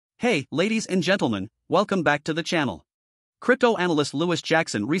Hey, ladies and gentlemen, welcome back to the channel. Crypto analyst Lewis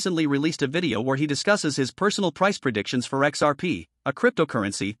Jackson recently released a video where he discusses his personal price predictions for XRP, a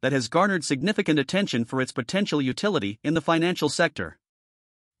cryptocurrency that has garnered significant attention for its potential utility in the financial sector.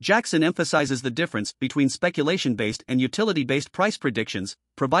 Jackson emphasizes the difference between speculation-based and utility-based price predictions,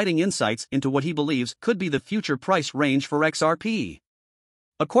 providing insights into what he believes could be the future price range for XRP.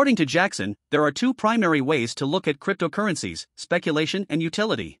 According to Jackson, there are two primary ways to look at cryptocurrencies: speculation and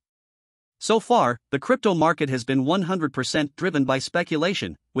utility. So far, the crypto market has been 100% driven by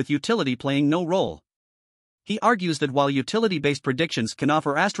speculation, with utility playing no role. He argues that while utility-based predictions can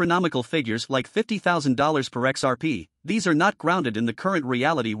offer astronomical figures like $50,000 per XRP, these are not grounded in the current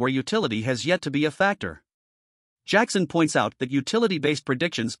reality where utility has yet to be a factor. Jackson points out that utility-based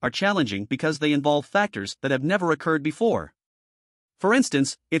predictions are challenging because they involve factors that have never occurred before. For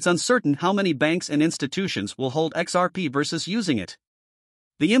instance, it's uncertain how many banks and institutions will hold XRP versus using it.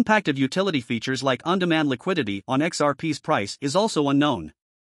 The impact of utility features like on-demand liquidity on XRP's price is also unknown.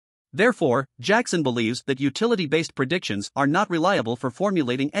 Therefore, Jackson believes that utility-based predictions are not reliable for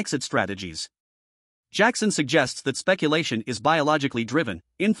formulating exit strategies. Jackson suggests that speculation is biologically driven,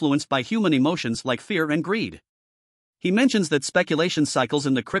 influenced by human emotions like fear and greed. He mentions that speculation cycles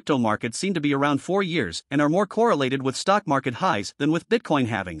in the crypto market seem to be around 4 years and are more correlated with stock market highs than with Bitcoin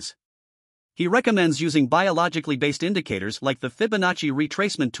halvings. He recommends using biologically based indicators like the Fibonacci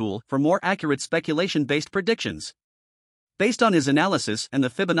retracement tool for more accurate speculation-based predictions. Based on his analysis and the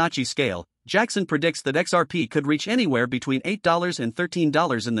Fibonacci scale, Jackson predicts that XRP could reach anywhere between $8 and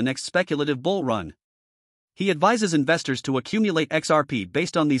 $13 in the next speculative bull run. He advises investors to accumulate XRP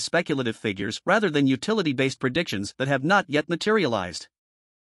based on these speculative figures rather than utility-based predictions that have not yet materialized.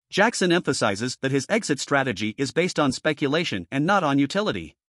 Jackson emphasizes that his exit strategy is based on speculation and not on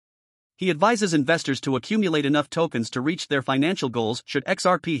utility. He advises investors to accumulate enough tokens to reach their financial goals should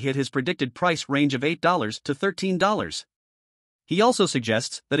XRP hit his predicted price range of $8 to $13. He also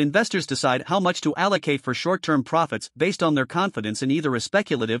suggests that investors decide how much to allocate for short-term profits based on their confidence in either a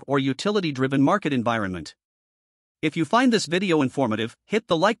speculative or utility-driven market environment. If you find this video informative, hit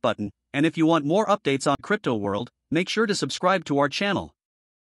the like button, and if you want more updates on crypto world, make sure to subscribe to our channel.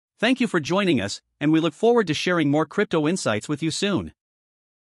 Thank you for joining us, and we look forward to sharing more crypto insights with you soon.